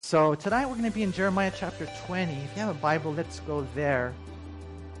So tonight we're going to be in Jeremiah chapter 20. If you have a Bible, let's go there.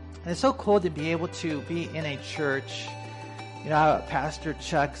 And it's so cool to be able to be in a church. You know, Pastor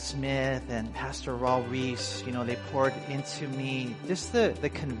Chuck Smith and Pastor Raul Reese, you know, they poured into me just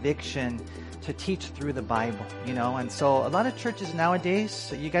the conviction to teach through the Bible, you know. And so a lot of churches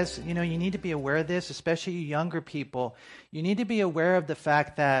nowadays, you guys, you know, you need to be aware of this, especially you younger people. You need to be aware of the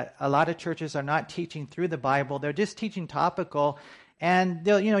fact that a lot of churches are not teaching through the Bible. They're just teaching topical. And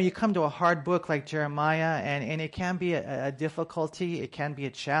they'll, you know, you come to a hard book like Jeremiah, and it can be a difficulty, it can be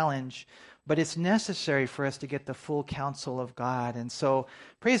a challenge, but it's necessary for us to get the full counsel of God. And so,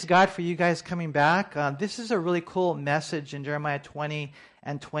 praise God for you guys coming back. This is a really cool message in Jeremiah 20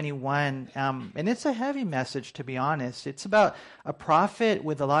 and 21, and it's a heavy message, to be honest. It's about a prophet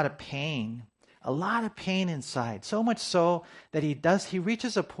with a lot of pain inside, so much so that he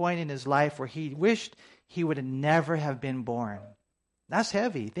reaches a point in his life where he wished he would never have been born. That's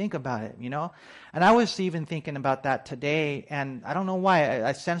heavy. Think about it, you know. And I was even thinking about that today, and I don't know why.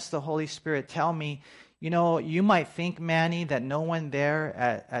 I sensed the Holy Spirit tell me, you know, you might think, Manny, that no one there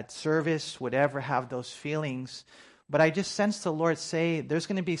at service would ever have those feelings. But I just sensed the Lord say there's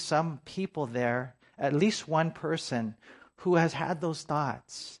going to be some people there, at least one person, who has had those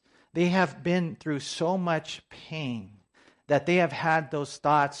thoughts. They have been through so much pain that they have had those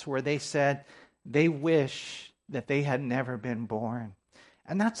thoughts where they said they wish that they had never been born.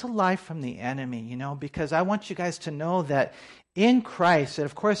 And that's a lie from the enemy, you know, because I want you guys to know that in Christ, and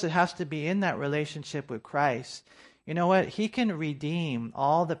of course it has to be in that relationship with Christ, you know what? He can redeem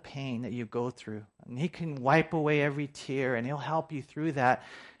all the pain that you go through. And He can wipe away every tear, and He'll help you through that.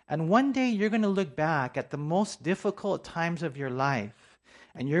 And one day you're going to look back at the most difficult times of your life,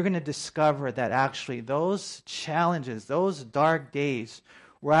 and you're going to discover that actually those challenges, those dark days,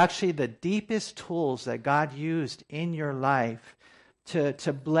 were actually the deepest tools that God used in your life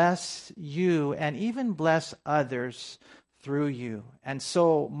to bless you and even bless others through you. And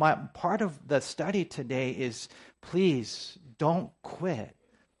so my part of the study today is, please don't quit.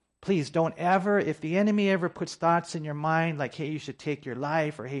 Please don't ever, if the enemy ever puts thoughts in your mind like, hey, you should take your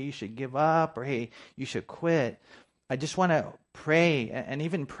life, or hey, you should give up, or hey, you should quit, I just want to pray and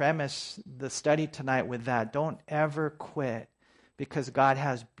even premise the study tonight with that. Don't ever quit, because God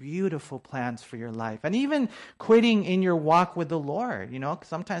has beautiful plans for your life. And even quitting in your walk with the Lord, you know,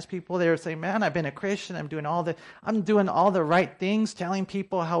 sometimes people there say, man, I've been a Christian, I'm doing all the right things, telling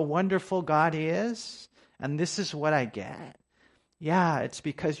people how wonderful God is, and this is what I get. Yeah, it's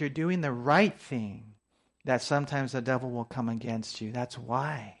because you're doing the right thing that sometimes the devil will come against you. That's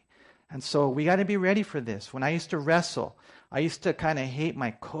why. And so we got to be ready for this. When I used to wrestle, I used to kind of hate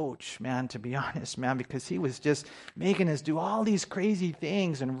my coach, man, to be honest, man, because he was just making us do all these crazy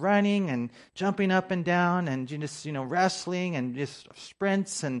things and running and jumping up and down and just, you know, wrestling and just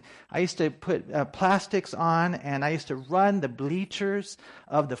sprints. And I used to put plastics on, and I used to run the bleachers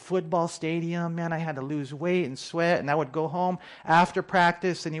of the football stadium. Man, I had to lose weight and sweat, and I would go home after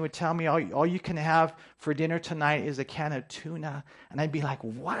practice, and he would tell me, all you can have for dinner tonight is a can of tuna. And I'd be like,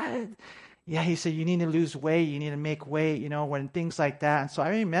 what? Yeah, he said, you need to lose weight, you need to make weight, you know, when things like that. And so I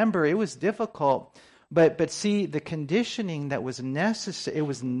remember it was difficult, but see, the conditioning that was necessary, it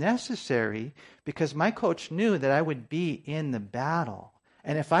was necessary because my coach knew that I would be in the battle.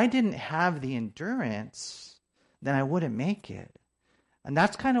 And if I didn't have the endurance, then I wouldn't make it. And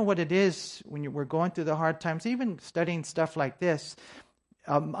that's kind of what it is when we're going through the hard times, even studying stuff like this,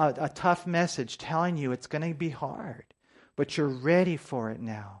 a tough message telling you it's going to be hard, but you're ready for it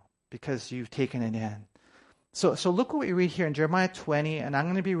now, because you've taken it in. So look what we read here in Jeremiah 20, and I'm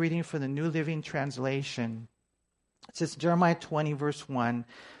going to be reading from the New Living Translation. It says, Jeremiah 20, verse 1,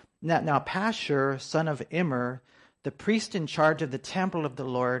 Now Pashur, son of Immer, the priest in charge of the temple of the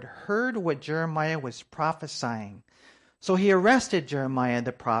Lord, heard what Jeremiah was prophesying. So he arrested Jeremiah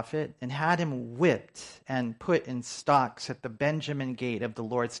the prophet and had him whipped and put in stocks at the Benjamin gate of the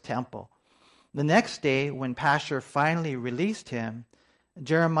Lord's temple. The next day, when Pashur finally released him,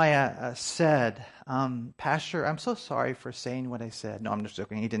 Jeremiah said, Pashur, I'm so sorry for saying what I said. No, I'm just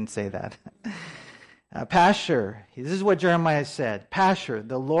joking. He didn't say that. Pashur, this is what Jeremiah said. Pashur,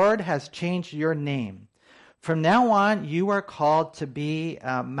 the Lord has changed your name. From now on, you are called to be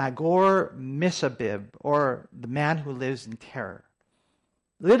Magor Misabib, or the man who lives in terror.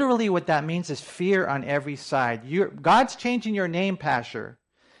 Literally what that means is fear on every side. God's changing your name, Pashur.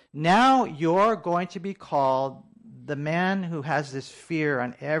 Now you're going to be called the man who has this fear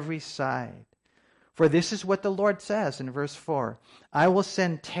on every side. For this is what the Lord says in verse 4, I will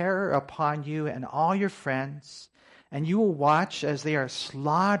send terror upon you and all your friends, and you will watch as they are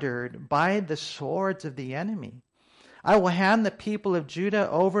slaughtered by the swords of the enemy. I will hand the people of Judah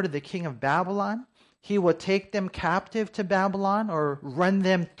over to the king of Babylon. He will take them captive to Babylon or run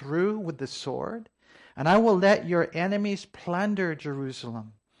them through with the sword. And I will let your enemies plunder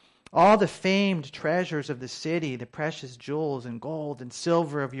Jerusalem. All the famed treasures of the city, the precious jewels and gold and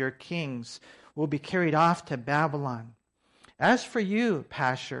silver of your kings, will be carried off to Babylon. As for you,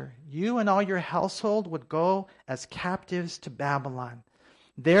 Pashur, you and all your household would go as captives to Babylon.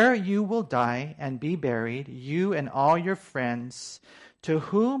 There you will die and be buried, you and all your friends, to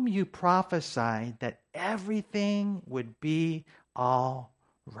whom you prophesied that everything would be all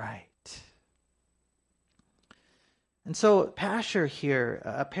right. And so Pashur here,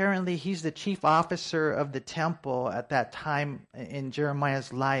 apparently he's the chief officer of the temple at that time in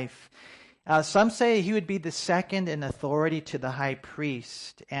Jeremiah's life. Some say he would be the second in authority to the high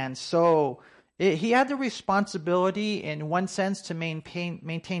priest. And so he had the responsibility, in one sense, to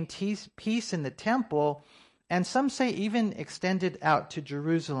maintain peace in the temple, and some say even extended out to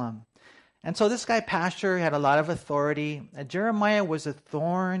Jerusalem. And so this guy Pashur had a lot of authority. Jeremiah was a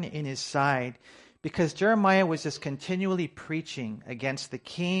thorn in his side, because Jeremiah was just continually preaching against the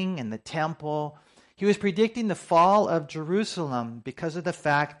king and the temple. He was predicting the fall of Jerusalem because of the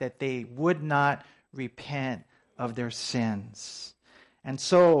fact that they would not repent of their sins. And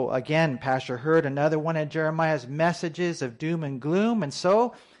so, again, Pashur heard another one of Jeremiah's messages of doom and gloom. And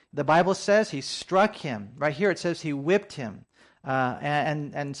so, the Bible says he struck him. Right here it says he whipped him.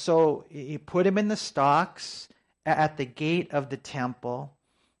 And so he put him in the stocks at the gate of the temple.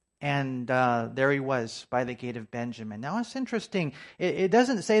 And there he was by the gate of Benjamin. Now it's interesting. It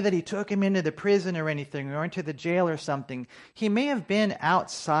doesn't say that he took him into the prison or anything, or into the jail or something. He may have been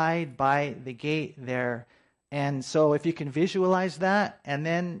outside by the gate there. And so if you can visualize that, and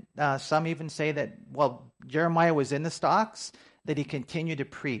then some even say that, well, Jeremiah was in the stocks, that he continued to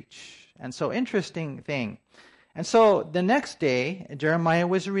preach. And so interesting thing. And so the next day, Jeremiah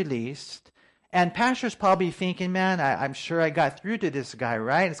was released. And Pashur's probably thinking, man, I'm sure I got through to this guy,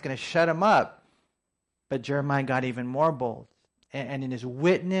 right? It's going to shut him up. But Jeremiah got even more bold. And in his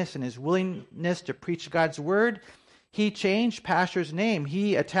witness and his willingness to preach God's word, he changed Pashur's name.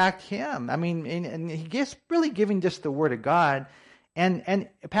 He attacked him. I mean, and he gets really giving just the word of God. And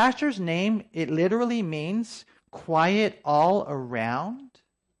Pashur's name, it literally means quiet all around.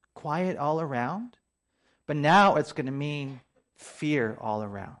 Quiet all around. But now it's going to mean fear all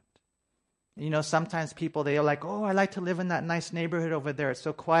around. You know, sometimes people, they're like, oh, I like to live in that nice neighborhood over there. It's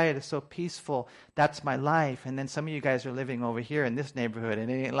so quiet. It's so peaceful. That's my life. And then some of you guys are living over here in this neighborhood,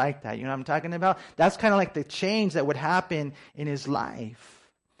 and it ain't like that. You know what I'm talking about? That's kind of like the change that would happen in his life.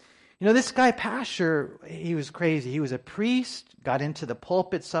 You know, this guy Pashur, he was crazy. He was a priest, got into the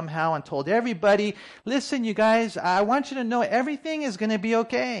pulpit somehow and told everybody, listen, you guys, I want you to know everything is going to be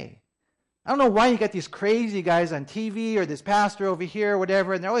okay. I don't know why you got these crazy guys on TV or this pastor over here or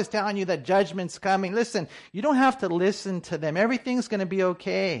whatever, and they're always telling you that judgment's coming. Listen, you don't have to listen to them. Everything's going to be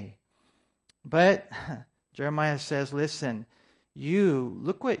okay. But Jeremiah says, listen, you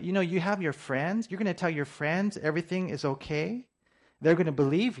have your friends. You're going to tell your friends everything is okay. They're going to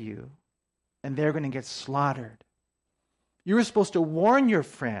believe you, and they're going to get slaughtered. You were supposed to warn your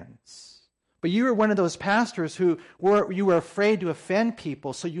friends. But you were one of those pastors you were afraid to offend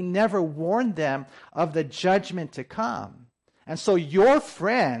people, so you never warned them of the judgment to come. And so your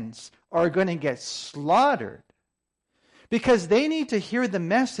friends are going to get slaughtered because they need to hear the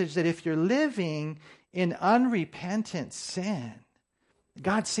message that if you're living in unrepentant sin,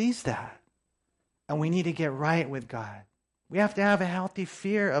 God sees that. And we need to get right with God. We have to have a healthy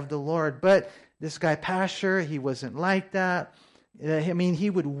fear of the Lord. But this guy Pashur, he wasn't like that. I mean, he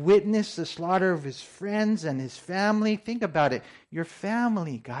would witness the slaughter of his friends and his family. Think about it. Your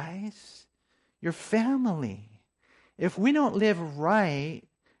family, guys. Your family. If we don't live right,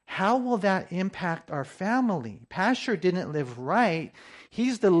 how will that impact our family? Pashur didn't live right.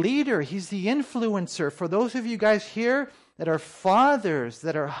 He's the leader. He's the influencer. For those of you guys here that are fathers,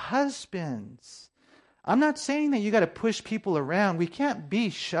 that are husbands, I'm not saying that you got to push people around. We can't be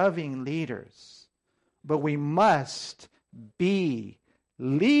shoving leaders. But we must be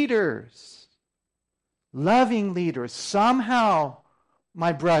leaders, loving leaders. Somehow,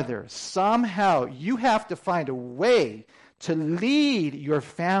 my brother, somehow you have to find a way to lead your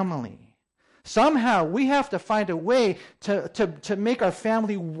family. Somehow we have to find a way to make our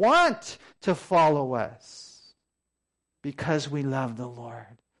family want to follow us because we love the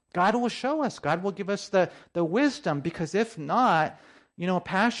Lord. God will show us. God will give us the wisdom, because if not,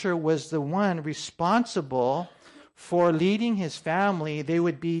 Pashur was the one responsible for leading his family. They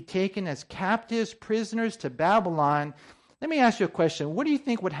would be taken as captives, prisoners to Babylon. Let me ask you a question. What do you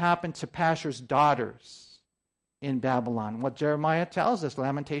think would happen to Pashur's daughters? in Babylon. What Jeremiah tells us,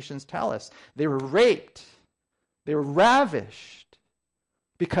 Lamentations tell us. They were raped. They were ravished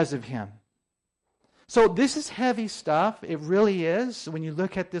because of him. So this is heavy stuff. It really is. When you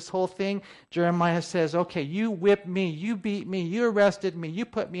look at this whole thing, Jeremiah says, okay, you whipped me, you beat me, you arrested me, you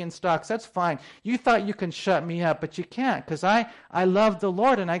put me in stocks. That's fine. You thought you can shut me up, but you can't, because I love the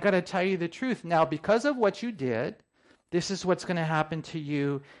Lord, and I got to tell you the truth. Now, because of what you did, this is what's going to happen to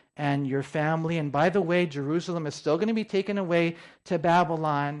you and your family. And by the way, Jerusalem is still going to be taken away to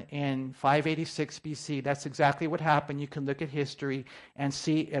Babylon in 586 BC. That's exactly what happened. You can look at history and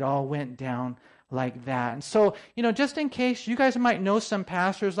see it all went down like that. And so, just in case, you guys might know some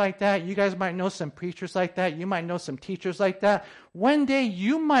pastors like that. You guys might know some preachers like that. You might know some teachers like that. One day,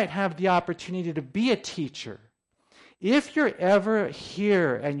 you might have the opportunity to be a teacher. If you're ever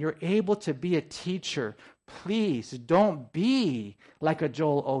here and you're able to be a teacher, please don't be like a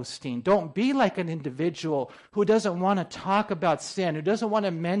Joel Osteen. Don't be like an individual who doesn't want to talk about sin, who doesn't want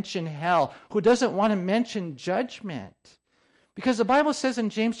to mention hell, who doesn't want to mention judgment. Because the Bible says in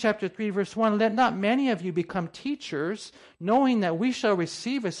James chapter 3, verse 1, let not many of you become teachers, knowing that we shall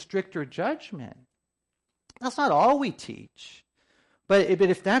receive a stricter judgment. That's not all we teach. But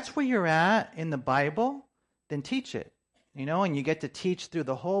if that's where you're at in the Bible, then teach it. And you get to teach through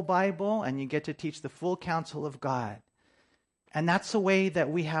the whole Bible, and you get to teach the full counsel of God. And that's the way that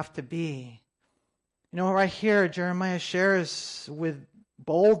we have to be. Right here, Jeremiah shares with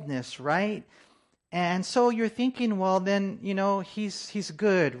boldness, right? And so you're thinking, well, then, he's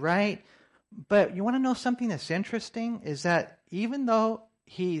good, right? But you want to know something that's interesting? Is that even though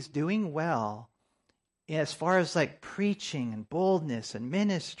he's doing well, as far as like preaching and boldness and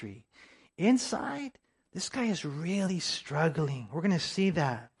ministry, inside, this guy is really struggling. We're going to see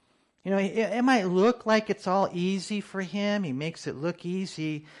that. It might look like it's all easy for him. He makes it look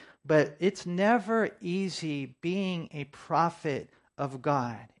easy, but it's never easy being a prophet of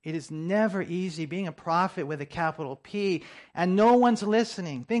God. It is never easy being a prophet with a capital P, and no one's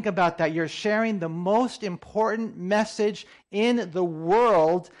listening. Think about that. You're sharing the most important message in the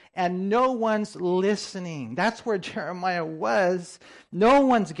world, and no one's listening. That's where Jeremiah was. No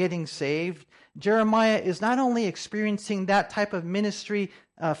one's getting saved. Jeremiah is not only experiencing that type of ministry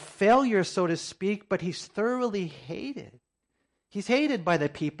failure, so to speak, but he's thoroughly hated. He's hated by the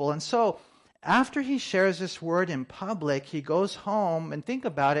people. And so after he shares this word in public, he goes home, and think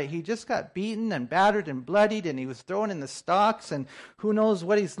about it. He just got beaten and battered and bloodied, and he was thrown in the stocks, and who knows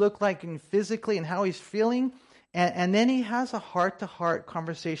what he's looked like physically and how he's feeling. And then he has a heart-to-heart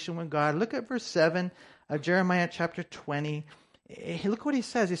conversation with God. Look at verse 7 of Jeremiah chapter 20. Look what he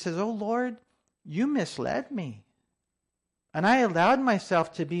says. He says, "Oh Lord, you misled me, and I allowed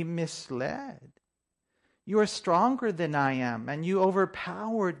myself to be misled. You are stronger than I am, and you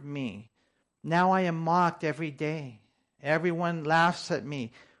overpowered me. Now I am mocked every day. Everyone laughs at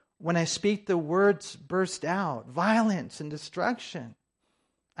me. When I speak, the words burst out, violence and destruction.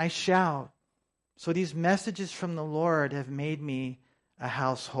 I shout. So these messages from the Lord have made me a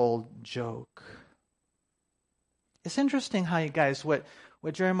household joke." It's interesting how you guys, what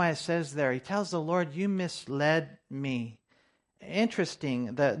Jeremiah says there. He tells the Lord, you misled me.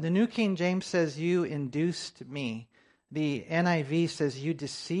 Interesting. The New King James says, you induced me. The NIV says, you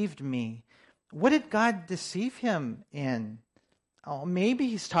deceived me. What did God deceive him in? Oh, maybe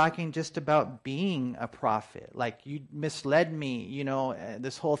he's talking just about being a prophet. Like, you misled me,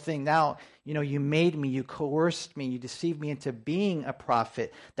 this whole thing. Now, you made me, you coerced me, you deceived me into being a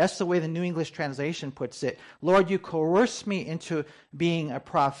prophet. That's the way the New English Translation puts it. Lord, you coerced me into being a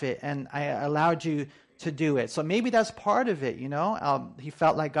prophet, and I allowed you to do it. So maybe that's part of it, He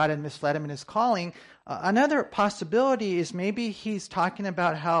felt like God had misled him in his calling. Another possibility is maybe he's talking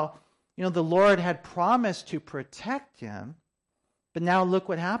about how, the Lord had promised to protect him, but now look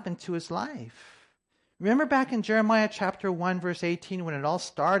what happened to his life. Remember back in Jeremiah chapter 1, verse 18, when it all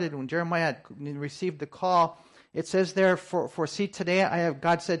started, when Jeremiah had received the call, it says there, for see, today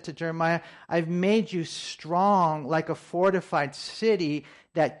God said to Jeremiah, I've made you strong like a fortified city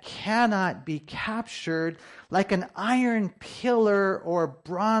that cannot be captured, like an iron pillar or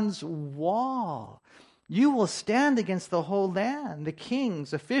bronze wall. You will stand against the whole land, the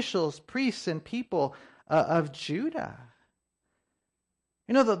kings, officials, priests, and people of Judah.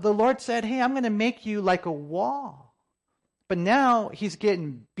 The Lord said, hey, I'm going to make you like a wall. But now he's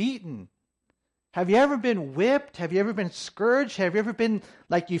getting beaten. Have you ever been whipped? Have you ever been scourged? Have you ever been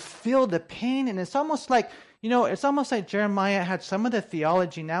like you feel the pain? And it's almost like, Jeremiah had some of the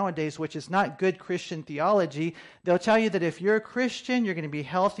theology nowadays, which is not good Christian theology. They'll tell you that if you're a Christian, you're going to be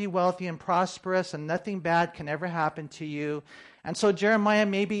healthy, wealthy, and prosperous, and nothing bad can ever happen to you. And so Jeremiah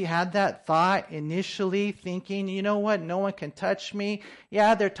maybe had that thought initially, thinking, you know what, no one can touch me.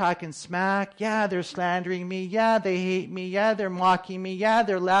 Yeah, they're talking smack. Yeah, they're slandering me. Yeah, they hate me. Yeah, they're mocking me. Yeah,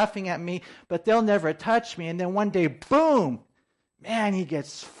 they're laughing at me, but they'll never touch me. And then one day, boom, man, he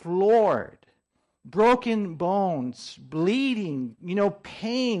gets floored. Broken bones, bleeding,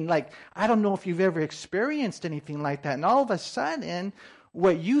 pain. Like, I don't know if you've ever experienced anything like that. And all of a sudden,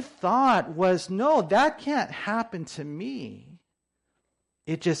 what you thought was, no, that can't happen to me.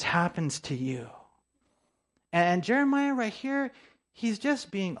 It just happens to you. And Jeremiah right here, he's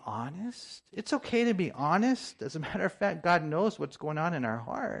just being honest. It's okay to be honest. As a matter of fact, God knows what's going on in our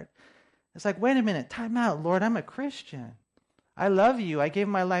heart. It's like, wait a minute, time out, Lord, I'm a Christian. I love you. I gave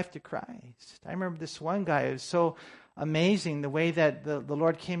my life to Christ. I remember this one guy. It was so amazing the way that the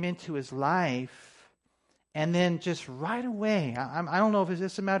Lord came into his life. And then just right away, I don't know if it's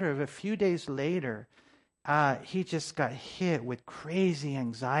just a matter of a few days later, he just got hit with crazy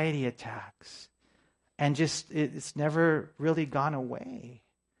anxiety attacks. And just, it's never really gone away.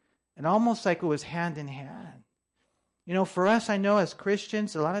 And almost like it was hand in hand. For us, I know as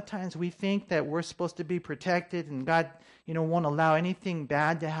Christians, a lot of times we think that we're supposed to be protected and God, won't allow anything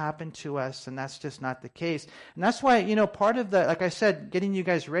bad to happen to us. And that's just not the case. And that's why, part of the, like I said, getting you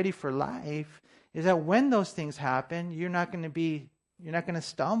guys ready for life is that when those things happen, you're not going to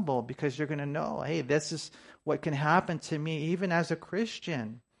stumble because you're going to know, hey, this is what can happen to me even as a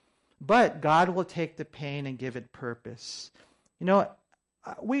Christian. But God will take the pain and give it purpose.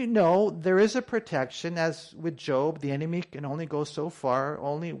 We know there is a protection, as with Job, the enemy can only go so far,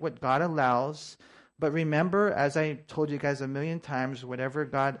 only what God allows. But remember, as I told you guys a million times, whatever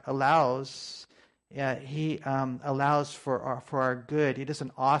God allows, He allows for our good. He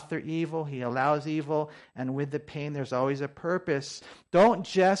doesn't author evil, He allows evil, and with the pain, there's always a purpose. Don't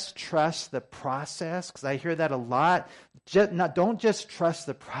just trust the process, because I hear that a lot. Don't just trust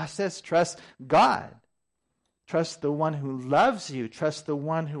the process, trust God. Trust the one who loves you. Trust the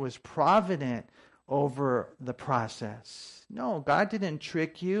one who is provident over the process. No, God didn't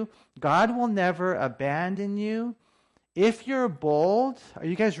trick you. God will never abandon you. If you're bold, are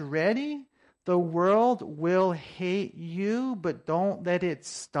you guys ready? The world will hate you, but don't let it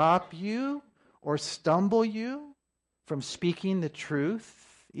stop you or stumble you from speaking the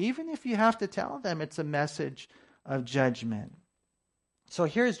truth, even if you have to tell them it's a message of judgment. So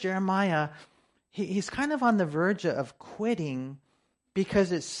here's Jeremiah. He's kind of on the verge of quitting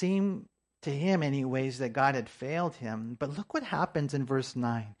because it seemed to him anyways that God had failed him. But look what happens in verse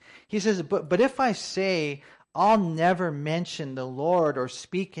 9. He says, but if I say I'll never mention the Lord or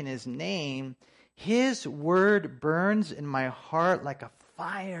speak in His name, His word burns in my heart like a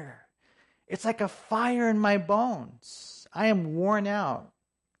fire. It's like a fire in my bones. I am worn out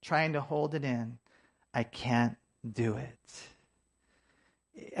trying to hold it in. I can't do it.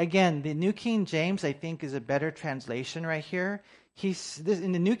 Again, the New King James, I think, is a better translation right here.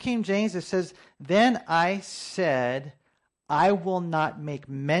 In the New King James, it says, then I said, I will not make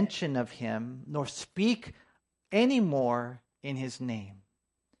mention of Him, nor speak any more in His name.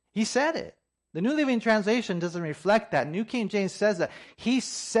 He said it. The New Living Translation doesn't reflect that. New King James says that. He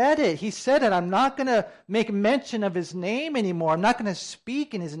said it. He said it. I'm not going to make mention of His name anymore. I'm not going to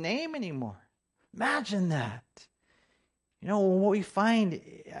speak in His name anymore. Imagine that. What we find,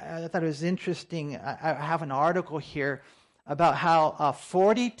 I thought it was interesting. I have an article here about how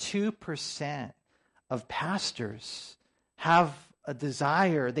 42% of pastors have a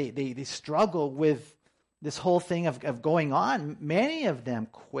desire. They struggle with this whole thing of going on. Many of them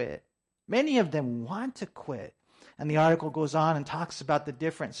quit. Many of them want to quit. And the article goes on and talks about the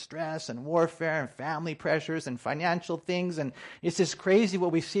different stress and warfare and family pressures and financial things. And it's just crazy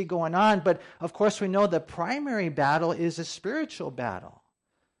what we see going on. But of course, we know the primary battle is a spiritual battle.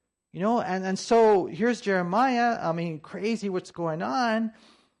 And so here's Jeremiah. Crazy what's going on.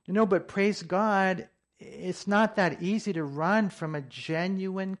 But praise God, it's not that easy to run from a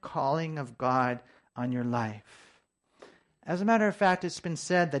genuine calling of God on your life. As a matter of fact, it's been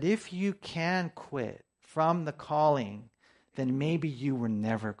said that if you can quit from the calling, then maybe you were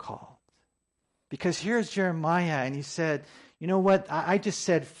never called. Because here's Jeremiah, and he said, you know what, I just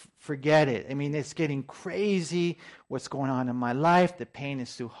said, forget it. It's getting crazy, what's going on in my life, the pain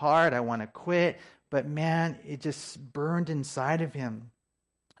is too hard, I want to quit. But man, it just burned inside of him.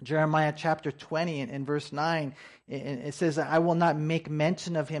 Jeremiah chapter 20 in verse 9, it says, I will not make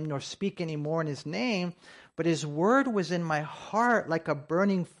mention of Him nor speak anymore in His name, but His word was in my heart like a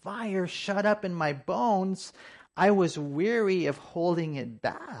burning fire shut up in my bones. I was weary of holding it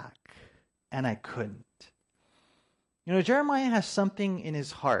back, and I couldn't. Jeremiah has something in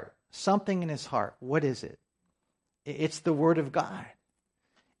his heart. Something in his heart. What is it? It's the Word of God.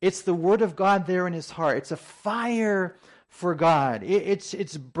 It's the Word of God there in his heart. It's a fire for God.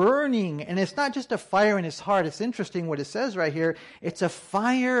 It's burning, and it's not just a fire in his heart. It's interesting what it says right here. It's a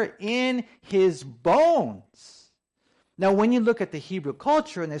fire in his bones. Now, when you look at the Hebrew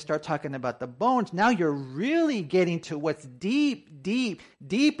culture and they start talking about the bones, now you're really getting to what's deep, deep,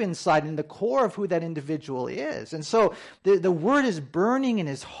 deep inside in the core of who that individual is. And so the word is burning in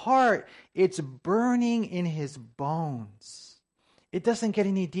his heart. It's burning in his bones. It doesn't get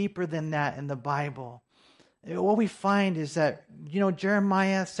any deeper than that in the Bible. What we find is that,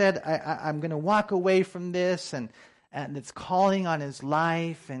 Jeremiah said, I'm going to walk away from this, and it's calling on his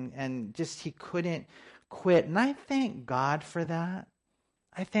life, and just he couldn't quit. And I thank God for that.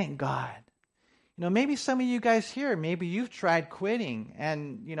 I thank God. Maybe some of you guys here, maybe you've tried quitting,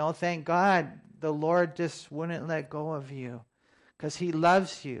 and, thank God the Lord just wouldn't let go of you because he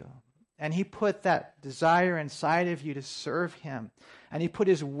loves you. And he put that desire inside of you to serve him. And he put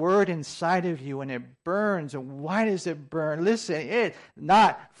his word inside of you, and it burns. And why does it burn? Listen, it's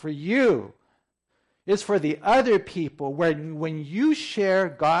not for you. It's for the other people. When you share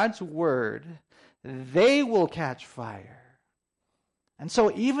God's word, they will catch fire. And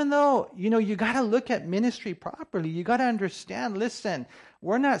so even though, you got to look at ministry properly, you got to understand, listen,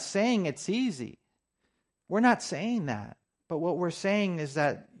 we're not saying it's easy. We're not saying that. But what we're saying is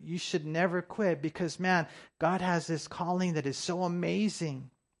that you should never quit because, man, God has this calling that is so amazing.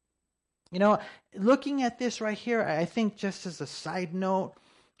 Looking at this right here, I think just as a side note,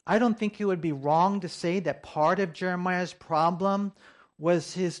 I don't think it would be wrong to say that part of Jeremiah's problem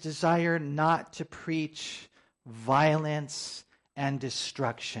was his desire not to preach violence and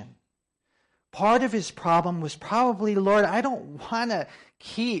destruction. Part of his problem was probably, Lord, I don't want to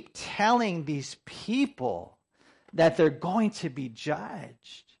keep telling these people that they're going to be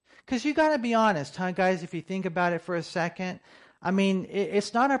judged. Because you got to be honest, huh, guys, if you think about it for a second. I mean,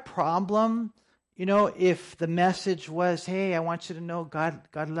 it's not a problem, if the message was, hey, I want you to know God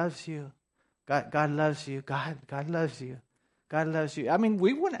loves you. God loves you. God loves you. God loves you. I mean,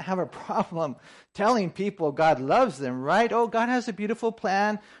 we wouldn't have a problem telling people God loves them, right? Oh, God has a beautiful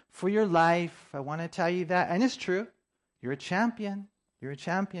plan for your life. I want to tell you that. And it's true. You're a champion. You're a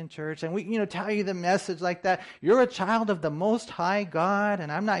champion, church. And we, tell you the message like that. You're a child of the Most High God,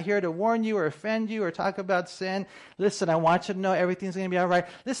 and I'm not here to warn you or offend you or talk about sin. Listen, I want you to know everything's going to be all right.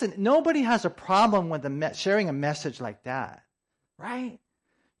 Listen, nobody has a problem with sharing a message like that, right?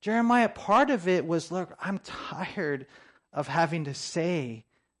 Jeremiah, part of it was, look, I'm tired of having to say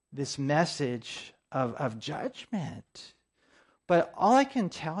this message of judgment. But all I can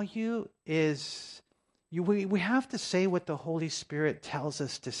tell you is we have to say what the Holy Spirit tells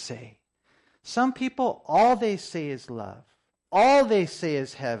us to say. Some people, all they say is love. All they say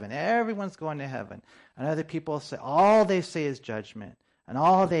is heaven. Everyone's going to heaven. And other people say, all they say is judgment. And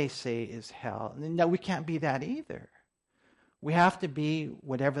all they say is hell. No, we can't be that either. We have to be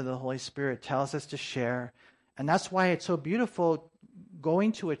whatever the Holy Spirit tells us to share. And that's why it's so beautiful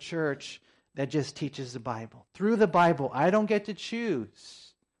going to a church that just teaches the Bible. Through the Bible, I don't get to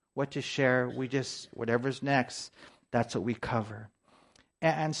choose what to share. We just, whatever's next, that's what we cover.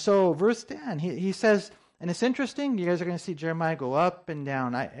 And so verse 10, he says, and it's interesting, you guys are going to see Jeremiah go up and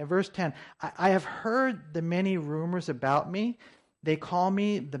down. Verse 10, I have heard the many rumors about me. They call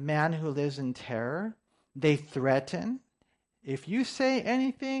me the man who lives in terror. They threaten. If you say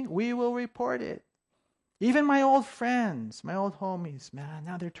anything, we will report it. Even my old friends, my old homies, man,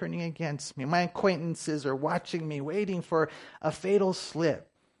 now they're turning against me. My acquaintances are watching me, waiting for a fatal slip.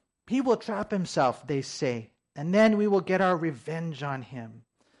 He will trap himself, they say, and then we will get our revenge on him.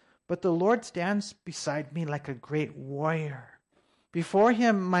 But the Lord stands beside me like a great warrior. Before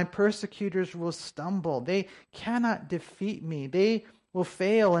him, my persecutors will stumble. They cannot defeat me. They will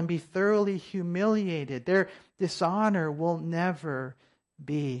fail and be thoroughly humiliated. Their dishonor will never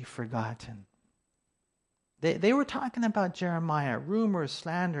be forgotten. They were talking about Jeremiah, rumors,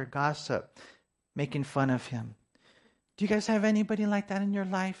 slander, gossip, making fun of him. Do you guys have anybody like that in your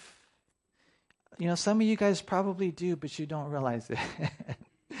life? Some of you guys probably do, but you don't realize it.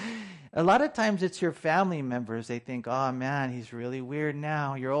 A lot of times it's your family members. They think, oh man, he's really weird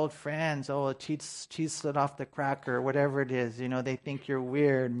now. Your old friends, oh, cheese slid off the cracker, or whatever it is. They think you're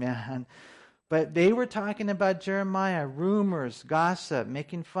weird, man. But they were talking about Jeremiah, rumors, gossip,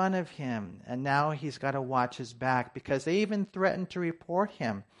 making fun of him. And now he's got to watch his back because they even threatened to report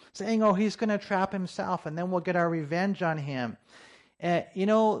him, saying, oh, he's going to trap himself and then we'll get our revenge on him.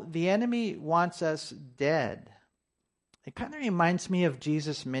 The enemy wants us dead. It kind of reminds me of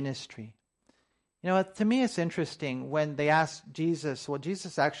Jesus' ministry. To me it's interesting when they asked Jesus, well,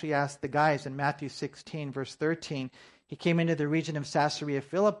 Jesus actually asked the guys in Matthew 16, verse 13. He came into the region of Caesarea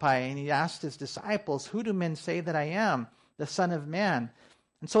Philippi, and he asked his disciples, who do men say that I am, the Son of Man?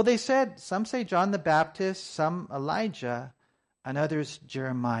 And so they said, some say John the Baptist, some Elijah, and others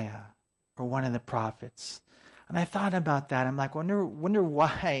Jeremiah, or one of the prophets. And I thought about that. I'm like, wonder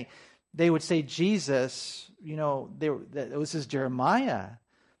why they would say Jesus, it was his Jeremiah.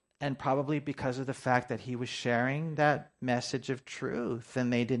 And probably because of the fact that he was sharing that message of truth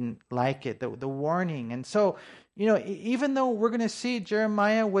and they didn't like it, the warning. And so, even though we're going to see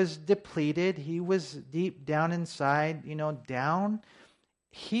Jeremiah was depleted, he was deep down inside, down,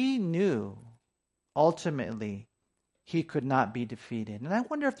 he knew ultimately he could not be defeated. And I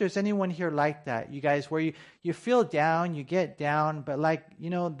wonder if there's anyone here like that, you guys, where you feel down, you get down, but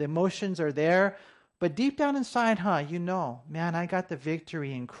the emotions are there. But deep down inside, man, I got the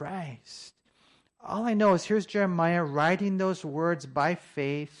victory in Christ. All I know is here's Jeremiah writing those words by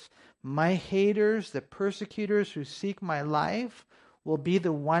faith. My haters, the persecutors who seek my life, will be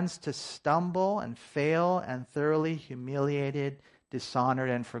the ones to stumble and fail and thoroughly humiliated, dishonored,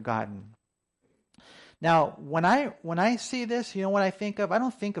 and forgotten. Now, when I see this, what I think of? I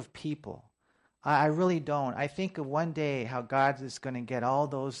don't think of people. I really don't. I think of one day how God is going to get all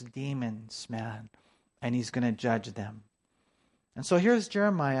those demons, man, and he's going to judge them. And so here's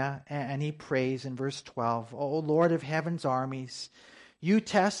Jeremiah, and he prays in verse 12, O Lord of heaven's armies, you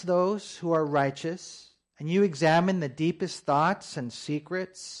test those who are righteous, and you examine the deepest thoughts and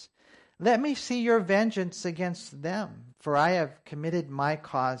secrets. Let me see your vengeance against them, for I have committed my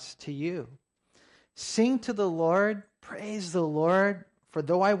cause to you. Sing to the Lord, praise the Lord, for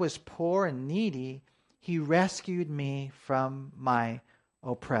though I was poor and needy, he rescued me from my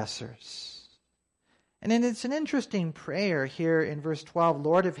oppressors. And then it's an interesting prayer here in verse 12,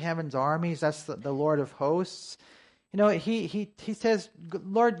 Lord of heaven's armies, that's the Lord of hosts. He says,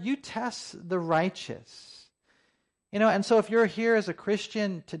 Lord, you test the righteous. And so if you're here as a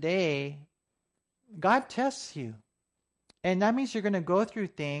Christian today, God tests you. And that means you're going to go through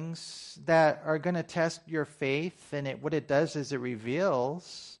things that are going to test your faith, and what it does is it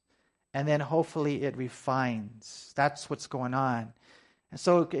reveals, and then hopefully it refines. That's what's going on. And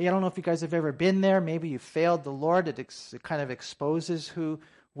so I don't know if you guys have ever been there. Maybe you failed the Lord. It kind of exposes who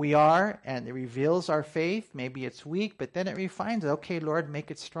we are, and it reveals our faith. Maybe it's weak, but then it refines it. Okay, Lord, make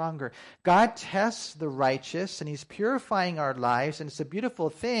it stronger. God tests the righteous, and he's purifying our lives, and it's a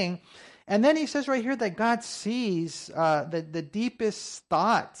beautiful thing. And then he says right here that God sees the deepest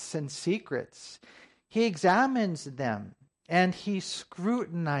thoughts and secrets. He examines them, and he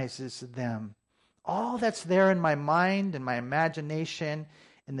scrutinizes them. All that's there in my mind and my imagination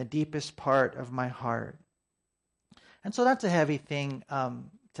in the deepest part of my heart. And so that's a heavy thing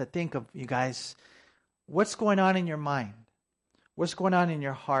to think of, you guys. What's going on in your mind? What's going on in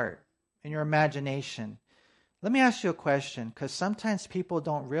your heart, in your imagination? Let me ask you a question, because sometimes people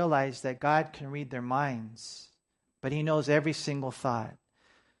don't realize that God can read their minds, but he knows every single thought.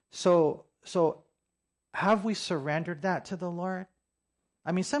 So have we surrendered that to the Lord?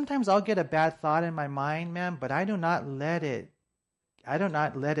 I mean, sometimes I'll get a bad thought in my mind, man, but I do not let it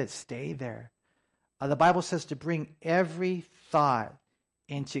stay there. The Bible says to bring every thought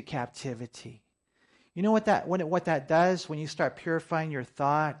into captivity. You know what that does when you start purifying your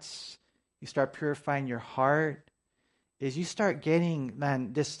thoughts, you start purifying your heart, is you start getting,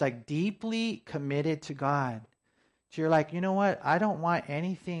 man, just like deeply committed to God. So you're like, you know what? I don't want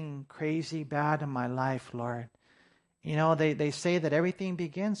anything crazy bad in my life, Lord. They say that everything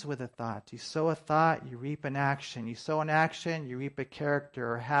begins with a thought. You sow a thought, you reap an action. You sow an action, you reap a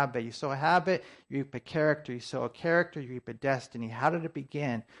character or habit. You sow a habit, you reap a character. You sow a character, you reap a destiny. How did it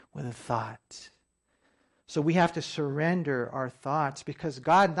begin? With a thought. So we have to surrender our thoughts, because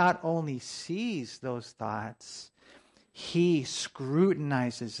God not only sees those thoughts, he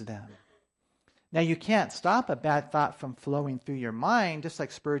scrutinizes them. Now, you can't stop a bad thought from flowing through your mind. Just like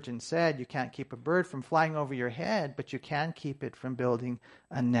Spurgeon said, you can't keep a bird from flying over your head, but you can keep it from building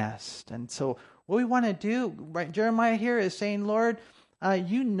a nest. And so what we want to do, right, Jeremiah here is saying, Lord,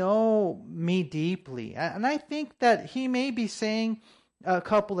 you know me deeply. And I think that he may be saying a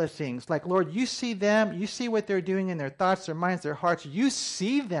couple of things. Like, Lord, you see them. You see what they're doing in their thoughts, their minds, their hearts. You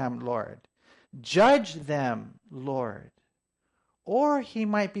see them, Lord. Judge them, Lord. Or he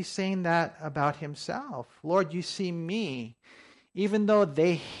might be saying that about himself. Lord, you see me. Even though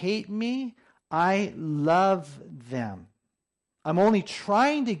they hate me, I love them. I'm only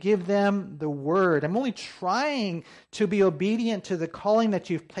trying to give them the word. I'm only trying to be obedient to the calling that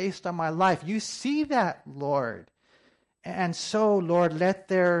you've placed on my life. You see that, Lord. And so, Lord, let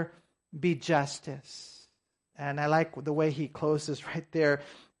their be justice. And I like the way he closes right there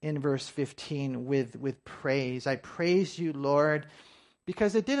in verse 15 with praise. I praise you, Lord,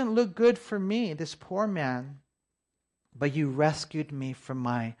 because it didn't look good for me, this poor man, but you rescued me from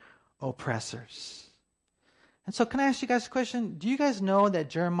my oppressors. And so can I ask you guys a question? Do you guys know that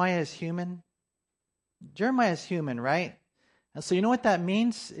Jeremiah is human? Jeremiah is human, right? And so you know what that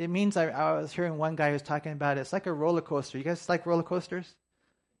means? It means, I was hearing one guy who was talking about it. It's like a roller coaster. You guys like roller coasters?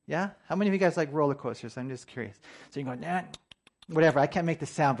 Yeah? How many of you guys like roller coasters? I'm just curious. So you go, nah, whatever. I can't make the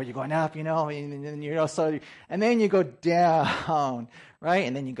sound, but you're going up, and then you go down, right?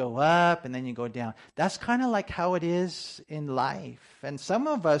 And then you go up, and then you go down. That's kind of like how it is in life. And some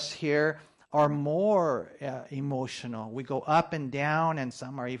of us here are more emotional. We go up and down, and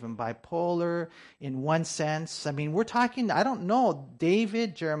some are even bipolar in one sense. I mean, we're talking, I don't know,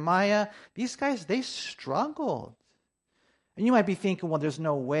 David, Jeremiah, these guys, they struggled. And you might be thinking, well, there's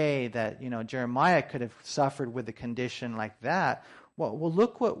no way that, Jeremiah could have suffered with a condition like that. Well,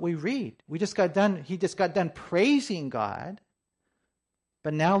 look what we read. He just got done praising God.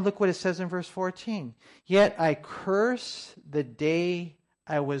 But now look what it says in verse 14. Yet I curse the day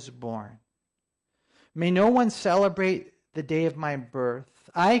I was born. May no one celebrate the day of my birth.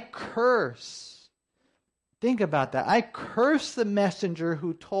 I curse. Think about that. I curse the messenger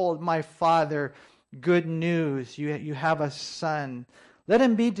who told my father, good news, you have a son. Let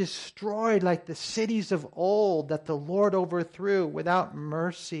him be destroyed like the cities of old that the Lord overthrew without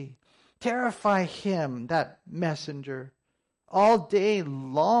mercy. Terrify him, that messenger, all day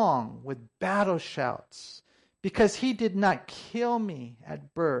long with battle shouts, because he did not kill me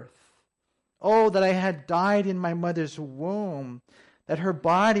at birth. Oh, that I had died in my mother's womb, that her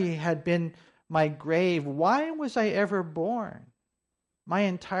body had been my grave. Why was I ever born? My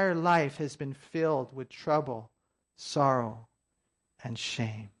entire life has been filled with trouble, sorrow, and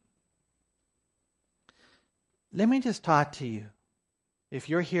shame. Let me just talk to you. If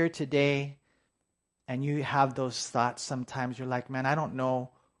you're here today and you have those thoughts sometimes, you're like, man, I don't know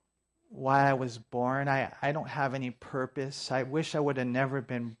why I was born. I don't have any purpose. I wish I would have never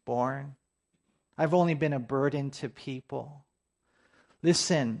been born. I've only been a burden to people.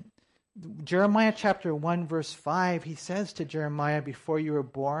 Listen, Jeremiah chapter 1 verse 5, he says to Jeremiah, before you were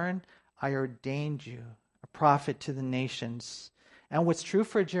born, I ordained you a prophet to the nations. And what's true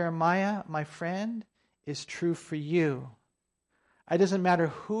for Jeremiah, my friend, is true for you. It doesn't matter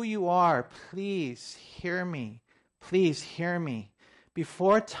who you are, please hear me. Please hear me.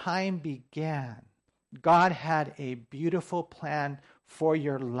 Before time began, God had a beautiful plan for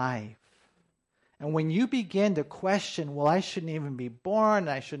your life. And when you begin to question, well, I shouldn't even be born,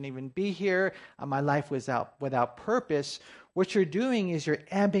 I shouldn't even be here, my life was without purpose, what you're doing is you're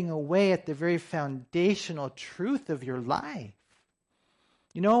ebbing away at the very foundational truth of your life.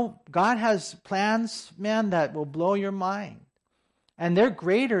 God has plans, man, that will blow your mind. And they're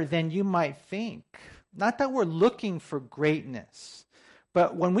greater than you might think. Not that we're looking for greatness,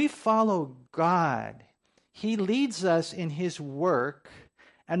 but when we follow God, He leads us in His work.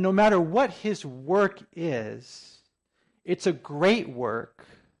 And no matter what His work is, it's a great work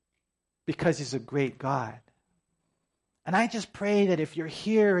because He's a great God. And I just pray that if you're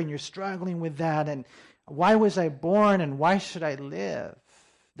here and you're struggling with that, and why was I born and why should I live,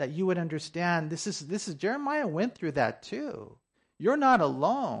 that you would understand this is Jeremiah went through that too. You're not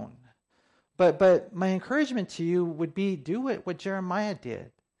alone. But my encouragement to you would be do what Jeremiah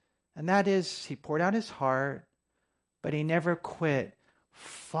did. And that is he poured out his heart, but he never quit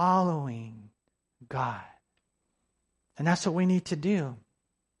following God. And that's what we need to do.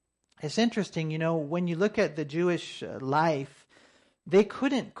 It's interesting, when you look at the Jewish life, they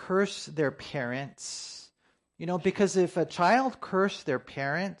couldn't curse their parents, because if a child cursed their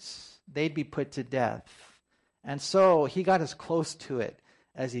parents, they'd be put to death. And so he got as close to it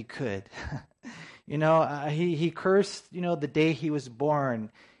as he could. He cursed, the day he was born.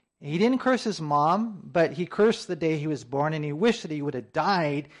 He didn't curse his mom, but he cursed the day he was born, and he wished that he would have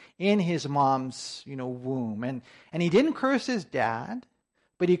died in his mom's, womb. And he didn't curse his dad,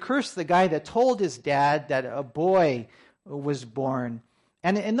 but he cursed the guy that told his dad that a boy was born.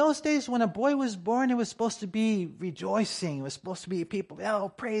 And in those days, when a boy was born, it was supposed to be rejoicing. It was supposed to be people,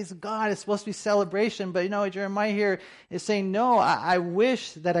 praise God. It's supposed to be celebration. But, Jeremiah here is saying, no, I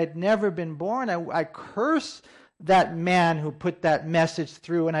wish that I'd never been born. I curse that man who put that message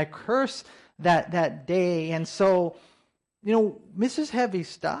through, and I curse that day. And so, this is heavy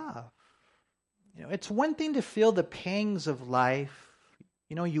stuff. It's one thing to feel the pangs of life.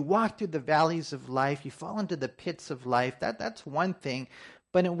 You walk through the valleys of life, you fall into the pits of life. That's one thing.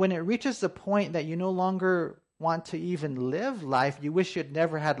 But when it reaches the point that you no longer want to even live life, you wish you'd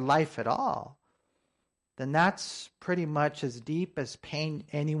never had life at all, then that's pretty much as deep as pain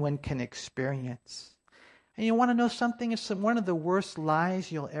anyone can experience. And you want to know something? It's one of the worst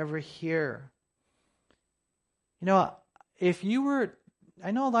lies you'll ever hear. You know,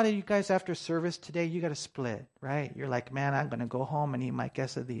 I know a lot of you guys after service today, you got to split, right? You're like, man, I'm going to go home and eat my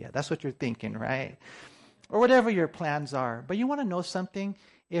quesadilla. That's what you're thinking, right? Or whatever your plans are. But you want to know something?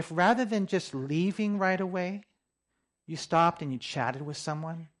 If rather than just leaving right away, you stopped and you chatted with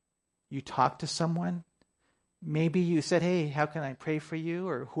someone, you talked to someone, maybe you said, hey, how can I pray for you?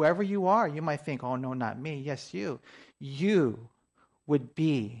 Or whoever you are, you might think, oh, no, not me. Yes, you. You would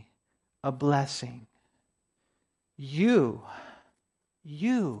be a blessing. You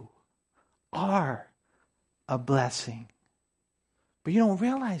are a blessing. But you don't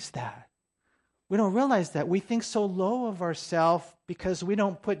realize that. We don't realize that. We think so low of ourselves because we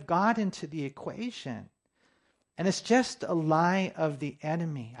don't put God into the equation. And it's just a lie of the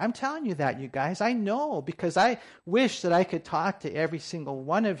enemy. I'm telling you that, you guys. I know, because I wish that I could talk to every single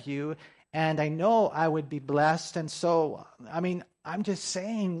one of you, and I know I would be blessed. And so, I'm just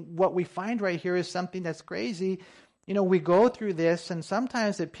saying what we find right here is something that's crazy. You know, we go through this, and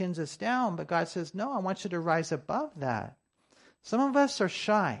sometimes it pins us down, but God says, no, I want you to rise above that. Some of us are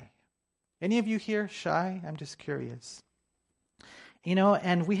shy. Any of you here shy? I'm just curious. You know,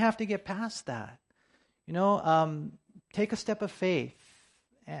 and we have to get past that. You know, take a step of faith.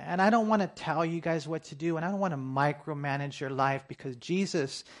 And I don't want to tell you guys what to do, and I don't want to micromanage your life because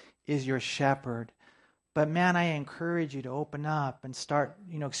Jesus is your shepherd. But man, I encourage you to open up and start,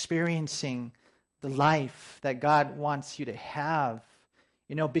 experiencing the life that God wants you to have.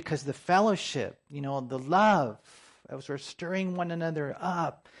 You know, because the fellowship, the love, as we're stirring one another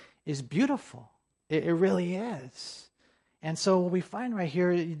up, is beautiful. It really is. And so what we find right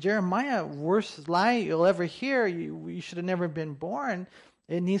here, Jeremiah, worst lie you'll ever hear, you should have never been born.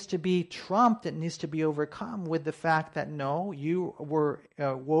 It needs to be trumped. It needs to be overcome with the fact that, no, you were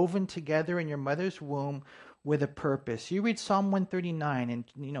woven together in your mother's womb with a purpose. You read Psalm 139,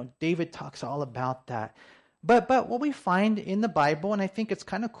 and, David talks all about that. But what we find in the Bible, and I think it's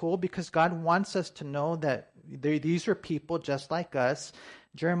kind of cool because God wants us to know that these are people just like us.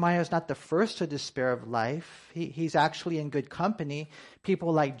 Jeremiah is not the first to despair of life. He's actually in good company.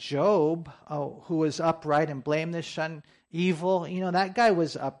 People like Job, who was upright and blameless, shunned evil. That guy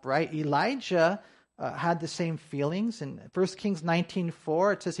was upright. Elijah had the same feelings. In 1 Kings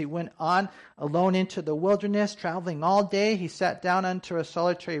 19:4, it says he went on alone into the wilderness, traveling all day. He sat down under a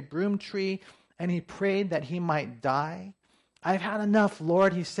solitary broom tree, and he prayed that he might die. I've had enough,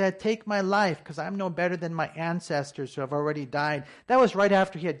 Lord, he said. Take my life, because I'm no better than my ancestors who have already died. That was right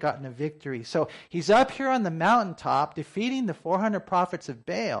after he had gotten a victory. So he's up here on the mountaintop defeating the 400 prophets of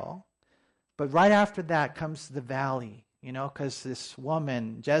Baal. But right after that comes the valley, because this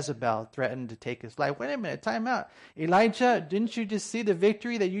woman, Jezebel, threatened to take his life. Wait a minute, time out. Elijah, didn't you just see the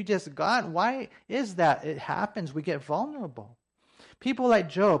victory that you just got? Why is that? It happens. We get vulnerable. People like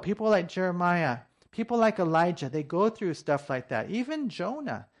Job, people like Jeremiah, people like Elijah, they go through stuff like that. Even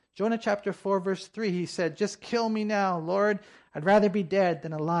Jonah. Jonah chapter 4, verse 3, he said, just kill me now, Lord. I'd rather be dead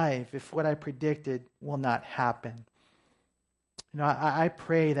than alive if what I predicted will not happen. I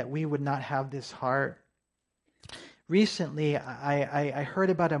pray that we would not have this heart. Recently, I heard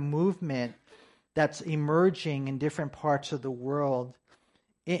about a movement that's emerging in different parts of the world.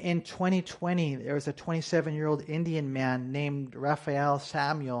 In 2020, there was a 27-year-old Indian man named Raphael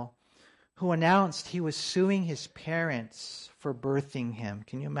Samuel who announced he was suing his parents for birthing him.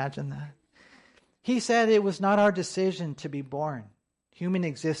 Can you imagine that? He said it was not our decision to be born. Human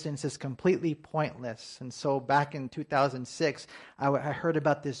existence is completely pointless. And so back in 2006, I heard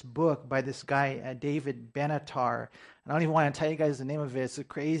about this book by this guy, David Benatar. I don't even want to tell you guys the name of it. It's a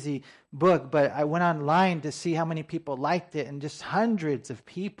crazy book, but I went online to see how many people liked it, and just hundreds of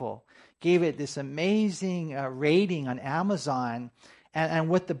people gave it this amazing rating on Amazon. And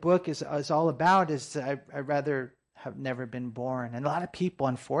what the book is all about is I'd rather have never been born. And a lot of people,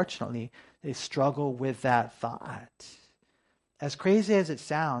 unfortunately, they struggle with that thought. As crazy as it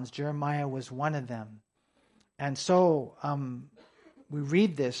sounds, Jeremiah was one of them. And so we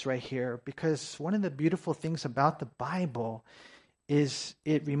read this right here because one of the beautiful things about the Bible is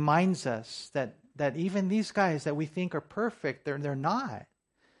it reminds us that even these guys that we think are perfect, they're not.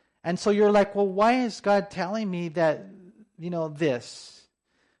 And so you're like, well, why is God telling me that, this?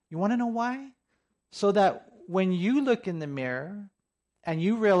 You want to know why? So that when you look in the mirror and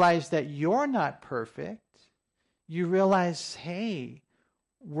you realize that you're not perfect, you realize, hey,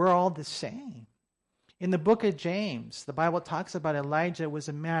 we're all the same. In the book of James, the Bible talks about Elijah was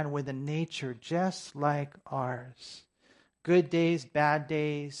a man with a nature just like ours. Good days, bad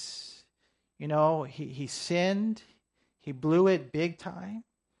days. He sinned. He blew it big time.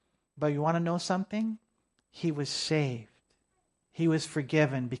 But you want to know something? He was saved. He was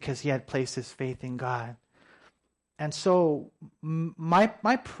forgiven because he had placed his faith in God. And so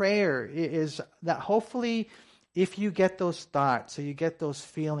my prayer is that hopefully if you get those thoughts or you get those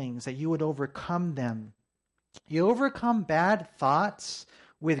feelings, that you would overcome them. You overcome bad thoughts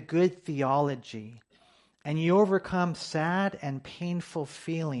with good theology. And you overcome sad and painful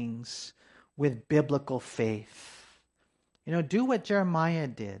feelings with biblical faith. Do what Jeremiah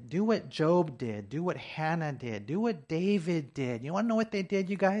did. Do what Job did. Do what Hannah did. Do what David did. You want to know what they did,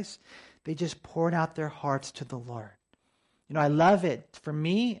 you guys? They just poured out their hearts to the Lord. I love it. For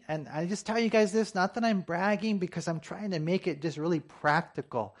me, and I just tell you guys this, not that I'm bragging, because I'm trying to make it just really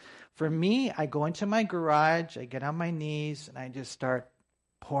practical. For me, I go into my garage, I get on my knees, and I just start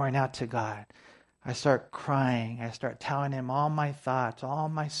pouring out to God. I start crying. I start telling him all my thoughts, all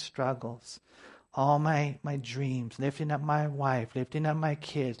my struggles, all my dreams, lifting up my wife, lifting up my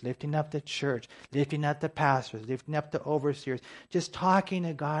kids, lifting up the church, lifting up the pastors, lifting up the overseers, just talking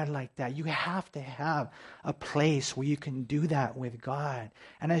to God like that. You have to have a place where you can do that with God.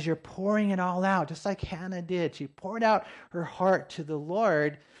 And as you're pouring it all out, just like Hannah did, she poured out her heart to the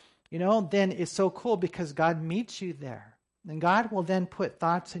Lord, then it's so cool because God meets you there. And God will then put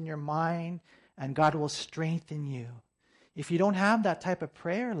thoughts in your mind, and God will strengthen you. If you don't have that type of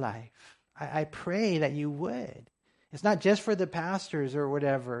prayer life, I pray that you would. It's not just for the pastors or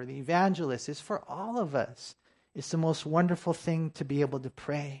whatever, the evangelists. It's for all of us. It's the most wonderful thing to be able to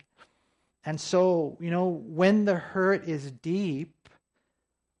pray. And so, when the hurt is deep,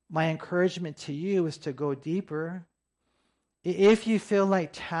 my encouragement to you is to go deeper. If you feel like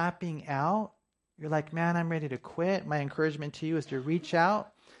tapping out, you're like, man, I'm ready to quit. My encouragement to you is to reach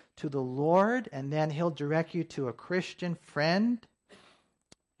out to the Lord, and then He'll direct you to a Christian friend.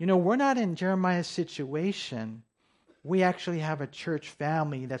 We're not in Jeremiah's situation. We actually have a church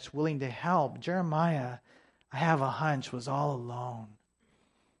family that's willing to help. Jeremiah, I have a hunch, was all alone.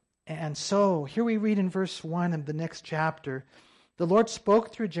 And so here we read in verse 1 of the next chapter, the Lord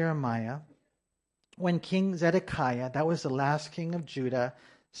spoke through Jeremiah when King Zedekiah, that was the last king of Judah,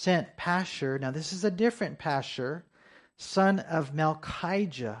 sent Pashur. Now this is a different Pashur, son of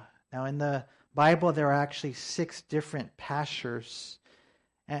Malchijah. Now in the Bible there are actually 6 different Pashurs.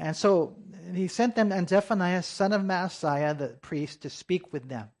 And so he sent them and Zephaniah, son of Maaseiah, the priest, to speak with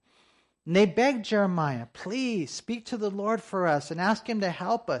them. And they begged Jeremiah, please speak to the Lord for us and ask him to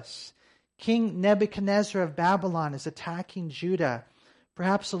help us. King Nebuchadnezzar of Babylon is attacking Judah.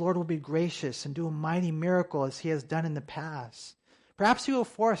 Perhaps the Lord will be gracious and do a mighty miracle as he has done in the past. Perhaps he will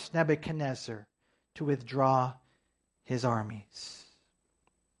force Nebuchadnezzar to withdraw his armies.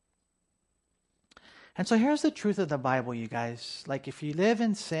 And so here's the truth of the Bible, you guys. Like if you live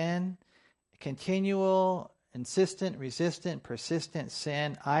in sin, continual, insistent, resistant, persistent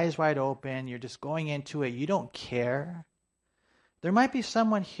sin, eyes wide open, you're just going into it, you don't care. There might be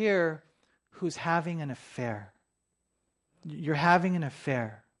someone here who's having an affair. You're having an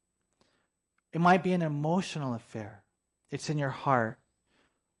affair. It might be an emotional affair. It's in your heart.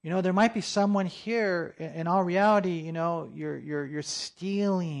 There might be someone here, in all reality, you're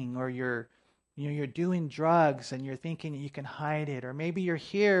stealing, or you're doing drugs and you're thinking you can hide it. Or maybe you're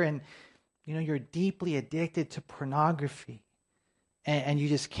here and, you're deeply addicted to pornography and you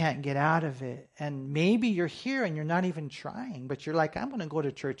just can't get out of it. And maybe you're here and you're not even trying, but you're like, I'm going to go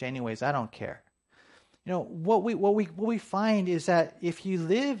to church anyways. I don't care. What we find is that if you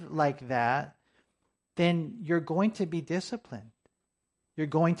live like that, then you're going to be disciplined. You're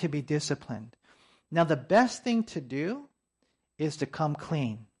going to be disciplined. Now, the best thing to do is to come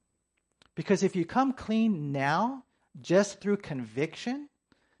clean. Because if you come clean now, just through conviction,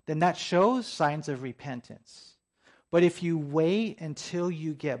 then that shows signs of repentance. But if you wait until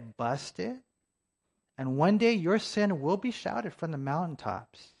you get busted, and one day your sin will be shouted from the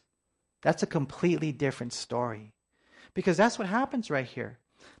mountaintops, that's a completely different story. Because that's what happens right here.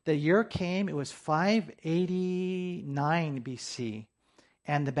 The year came, it was 589 BC,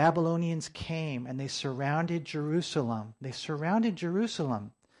 and the Babylonians came and they surrounded Jerusalem.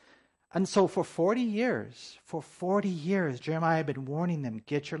 And so for 40 years, Jeremiah had been warning them,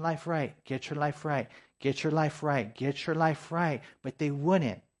 get your life right, get your life right, get your life right, get your life right. But they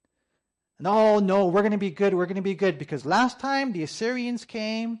wouldn't. No, we're going to be good, because last time the Assyrians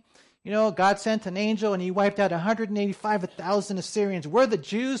came, God sent an angel and he wiped out 185,000 Assyrians. We're the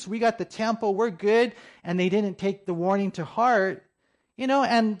Jews, we got the temple, we're good. And they didn't take the warning to heart.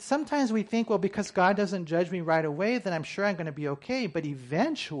 And sometimes we think, well, because God doesn't judge me right away, then I'm sure I'm going to be okay. But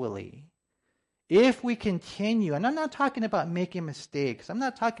eventually, if we continue, and I'm not talking about making mistakes, I'm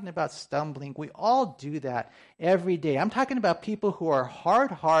not talking about stumbling. We all do that every day. I'm talking about people who are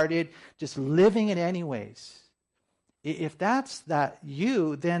hard-hearted, just living it anyways. If that's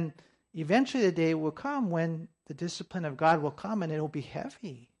you, then eventually the day will come when the discipline of God will come and it will be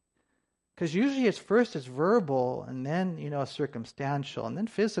heavy. Because usually it's verbal, and then, circumstantial, and then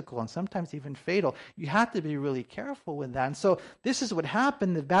physical, and sometimes even fatal. You have to be really careful with that. And so this is what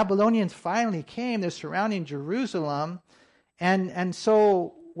happened. The Babylonians finally came. They're surrounding Jerusalem. And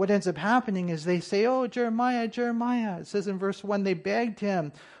so what ends up happening is they say, oh, Jeremiah, Jeremiah. It says in verse 1, they begged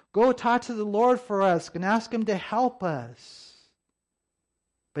him, go talk to the Lord for us and ask him to help us.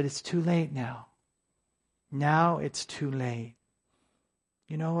 But it's too late now. Now it's too late.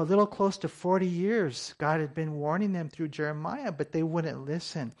 A little close to 40 years, God had been warning them through Jeremiah, but they wouldn't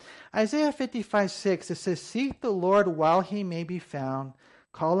listen. Isaiah 55:6, it says, seek the Lord while he may be found.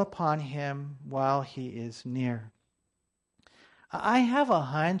 Call upon him while he is near. I have a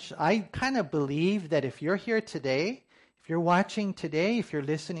hunch. I kind of believe that if you're here today, if you're watching today, if you're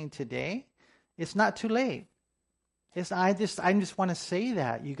listening today, it's not too late. I just want to say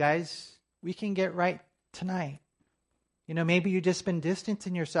that, you guys, we can get right tonight. Maybe you've just been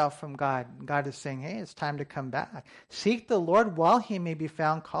distancing yourself from God. God is saying, hey, it's time to come back. Seek the Lord while he may be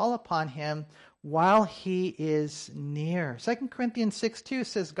found. Call upon him while he is near. 2 Corinthians 6:2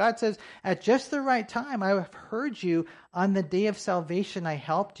 says, God says, at just the right time I have heard you. On the day of salvation I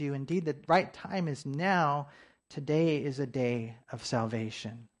helped you. Indeed, the right time is now. Today is a day of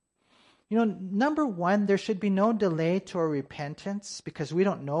salvation. Number one, there should be no delay to our repentance because we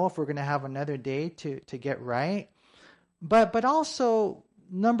don't know if we're going to have another day to get right. But also,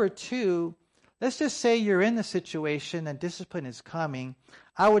 number two, let's just say you're in the situation and discipline is coming.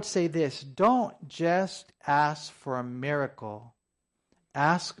 I would say this, don't just ask for a miracle.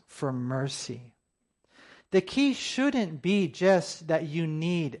 Ask for mercy. The key shouldn't be just that you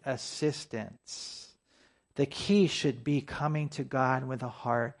need assistance. The key should be coming to God with a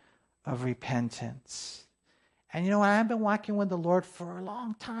heart of repentance. And I've been walking with the Lord for a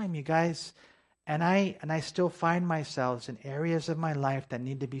long time, you guys. And I still find myself in areas of my life that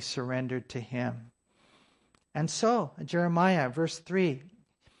need to be surrendered to him. And so, Jeremiah, verse 3,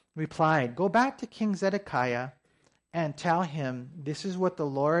 replied, go back to King Zedekiah and tell him, this is what the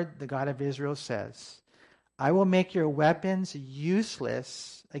Lord, the God of Israel, says. I will make your weapons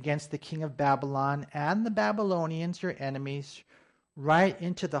useless against the king of Babylon and the Babylonians, your enemies, right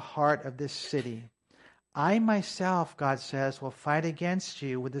into the heart of this city. I myself, God says, will fight against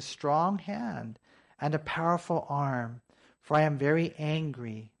you with a strong hand and a powerful arm, for I am very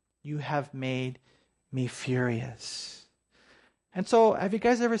angry. You have made me furious. And so, have you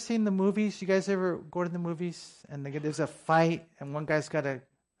guys ever seen the movies? You guys ever go to the movies and there's a fight and one guy's got a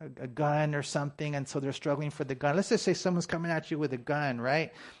gun or something, and so they're struggling for the gun. Let's just say someone's coming at you with a gun,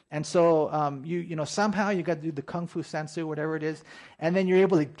 right? And so you somehow you got to do the kung fu sensu, whatever it is, and then you're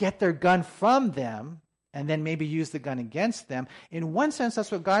able to get their gun from them and then maybe use the gun against them. In one sense,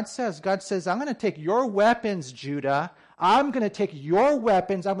 that's what God says. God says, I'm going to take your weapons, Judah. I'm going to take your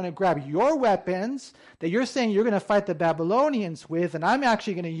weapons. I'm going to grab your weapons that you're saying you're going to fight the Babylonians with, and I'm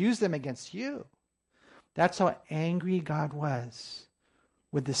actually going to use them against you. That's how angry God was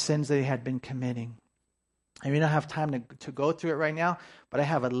with the sins that he had been committing. And we don't have time to go through it right now, but I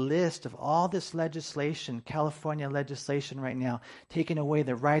have a list of all this legislation, California legislation right now, taking away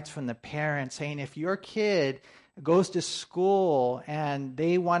the rights from the parents, saying if your kid goes to school and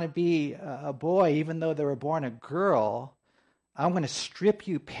they want to be a boy even though they were born a girl, I'm going to strip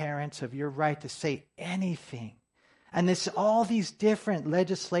you parents of your right to say anything. And all these different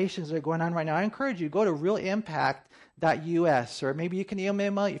legislations that are going on right now. I encourage you to go to realimpact.us, or maybe you can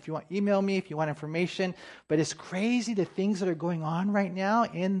email me if you want information. But it's crazy the things that are going on right now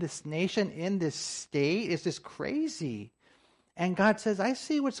in this nation, in this state. It's just crazy. And God says, I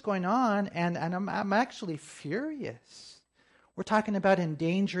see what's going on, and I'm actually furious. We're talking about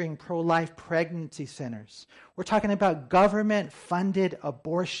endangering pro-life pregnancy centers. We're talking about government-funded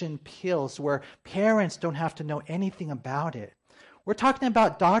abortion pills where parents don't have to know anything about it. We're talking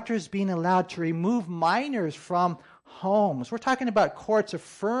about doctors being allowed to remove minors from homes. We're talking about courts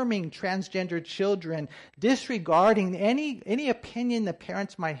affirming transgender children, disregarding any opinion the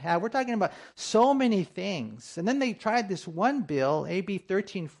parents might have. We're talking about so many things. And then they tried this one bill, AB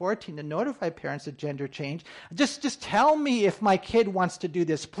 1314, to notify parents of gender change. Just tell me if my kid wants to do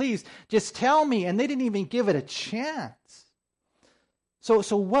this, please. Just tell me. And they didn't even give it a chance. So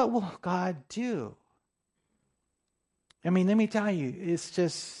what will God do? I mean, let me tell you, it's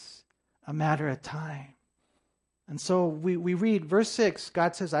just a matter of time. And so we read verse 6,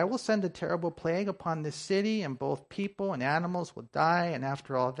 God says, I will send a terrible plague upon this city, and both people and animals will die. And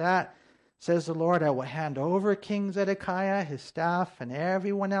after all that, says the Lord, I will hand over King Zedekiah, his staff, and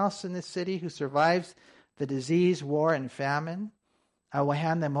everyone else in this city who survives the disease, war, and famine. I will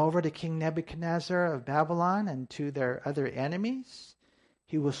hand them over to King Nebuchadnezzar of Babylon and to their other enemies.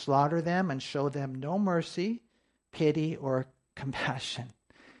 He will slaughter them and show them no mercy, pity, or compassion.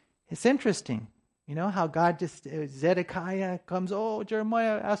 It's interesting. You know how God just, Zedekiah comes, oh,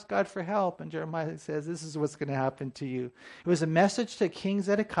 Jeremiah, ask God for help. And Jeremiah says, this is what's going to happen to you. It was a message to King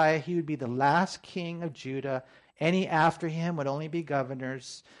Zedekiah. He would be the last king of Judah. Any after him would only be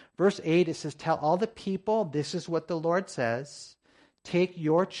governors. Verse 8, it says, tell all the people, this is what the Lord says. Take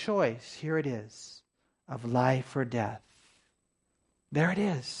your choice, here it is, of life or death. There it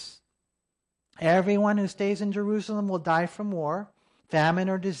is. Everyone who stays in Jerusalem will die from war, famine,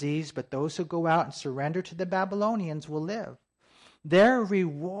 or disease, but those who go out and surrender to the Babylonians will live. Their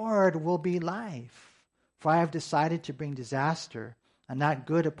reward will be life, for I have decided to bring disaster and not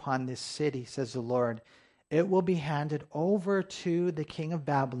good upon this city, says the Lord. It will be handed over to the king of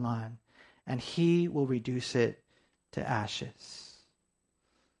Babylon, and he will reduce it to ashes.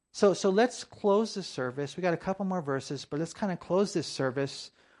 So let's close the service. We got a couple more verses, but let's kind of close this service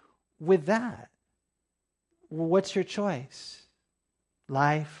with that. What's your choice?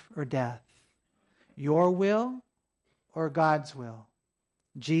 Life or death? Your will or God's will?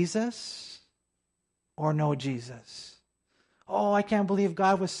 Jesus or no Jesus? Oh, I can't believe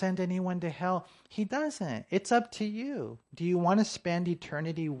God would send anyone to hell. He doesn't. It's up to you. Do you want to spend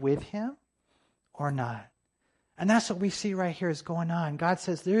eternity with him or not? And that's what we see right here is going on. God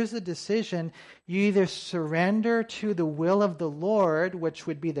says there's a decision. You either surrender to the will of the Lord, which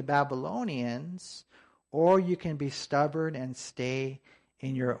would be the Babylonians, or you can be stubborn and stay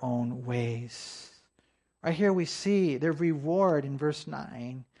in your own ways. Right here we see the reward in verse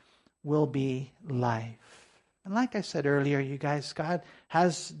 9 will be life. And like I said earlier, you guys, God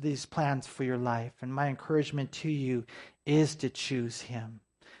has these plans for your life. And my encouragement to you is to choose him.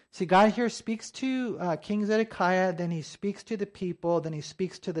 See, God here speaks to King Zedekiah, then he speaks to the people, then he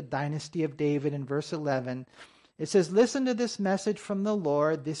speaks to the dynasty of David in verse 11. It says, listen to this message from the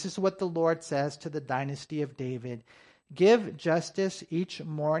Lord. This is what the Lord says to the dynasty of David. Give justice each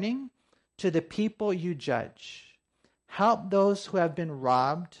morning to the people you judge. Help those who have been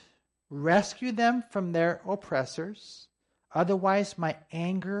robbed. Rescue them from their oppressors. Otherwise, my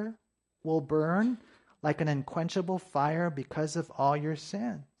anger will burn like an unquenchable fire because of all your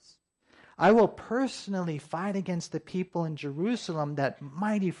sins. I will personally fight against the people in Jerusalem, that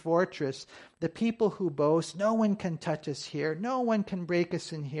mighty fortress, the people who boast, no one can touch us here, no one can break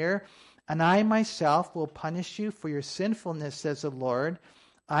us in here. And I myself will punish you for your sinfulness, says the Lord.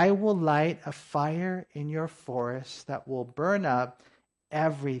 I will light a fire in your forests that will burn up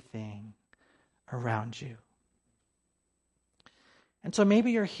everything around you. And so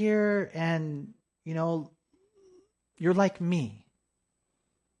maybe you're here and, you're like me.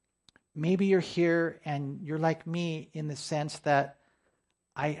 Maybe you're here and you're like me in the sense that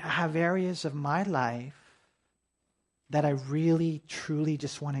I have areas of my life that I really, truly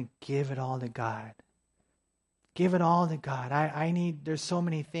just want to give it all to God. Give it all to God. There's so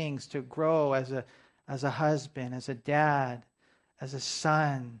many things to grow as a husband, as a dad, as a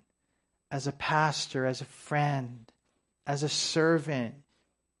son, as a pastor, as a friend, as a servant,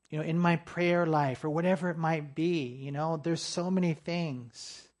 in my prayer life or whatever it might be. There's so many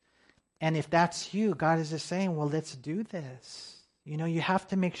things. And if that's you, God is just saying, well, let's do this. You have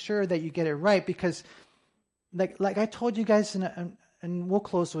to make sure that you get it right because like I told you guys, and we'll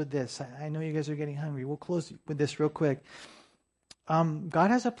close with this. I know you guys are getting hungry. We'll close with this real quick. God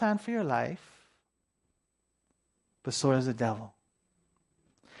has a plan for your life, but so does the devil.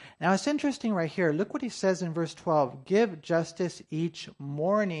 Now, it's interesting right here. Look what he says in verse 12. Give justice each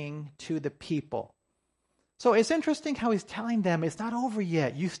morning to the people. So it's interesting how he's telling them it's not over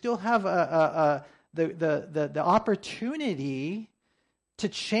yet. You still have the opportunity to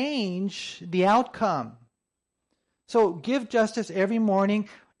change the outcome. So give justice every morning.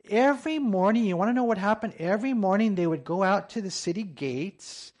 Every morning, you want to know what happened? Every morning they would go out to the city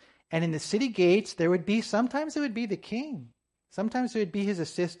gates. And in the city gates, sometimes it would be the king. Sometimes it would be his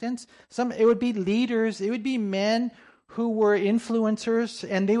assistants. It would be leaders. It would be men who were influencers,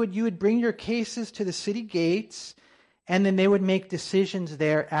 and you would bring your cases to the city gates, and then they would make decisions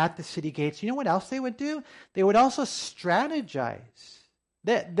there at the city gates. You know what else they would do? They would also strategize.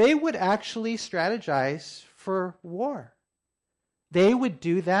 They would actually strategize for war. They would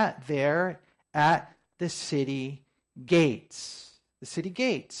do that there at the city gates, the city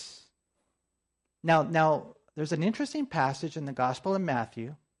gates. Now, there's an interesting passage in the Gospel of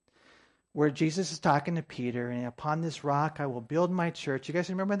Matthew where Jesus is talking to Peter, and upon this rock I will build my church. You guys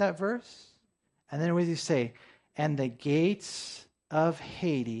remember that verse? And then what does he say? And the gates of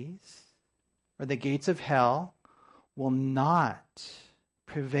Hades, or the gates of hell, will not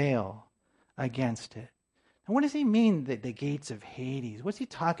prevail against it. And what does he mean, that the gates of Hades? What's he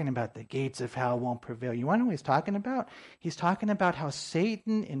talking about, the gates of hell won't prevail? You want to know what he's talking about? He's talking about how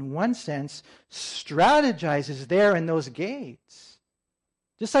Satan, in one sense, strategizes there in those gates.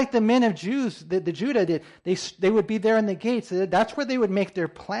 Just like the men of the Judah did, they would be there in the gates. That's where they would make their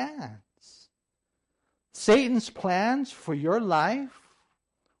plans. Satan's plans for your life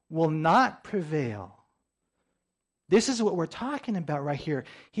will not prevail. This is what we're talking about right here.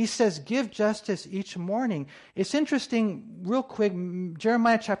 He says, give justice each morning. It's interesting, real quick,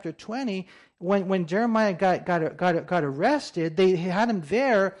 Jeremiah chapter 20, when Jeremiah got arrested, they had him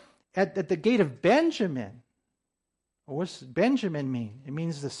there at the gate of Benjamin. What's Benjamin mean? It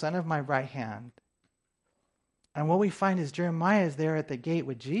means the son of my right hand. And what we find is Jeremiah is there at the gate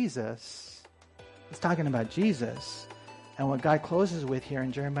with Jesus. He's talking about Jesus. And what God closes with here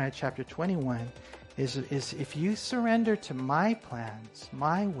in Jeremiah chapter 21 is if you surrender to my plans,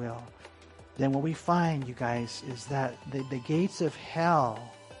 my will, then what we find, you guys, is that the gates of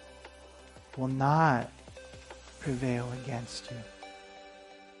hell will not prevail against you.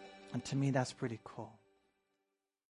 And to me, that's pretty cool.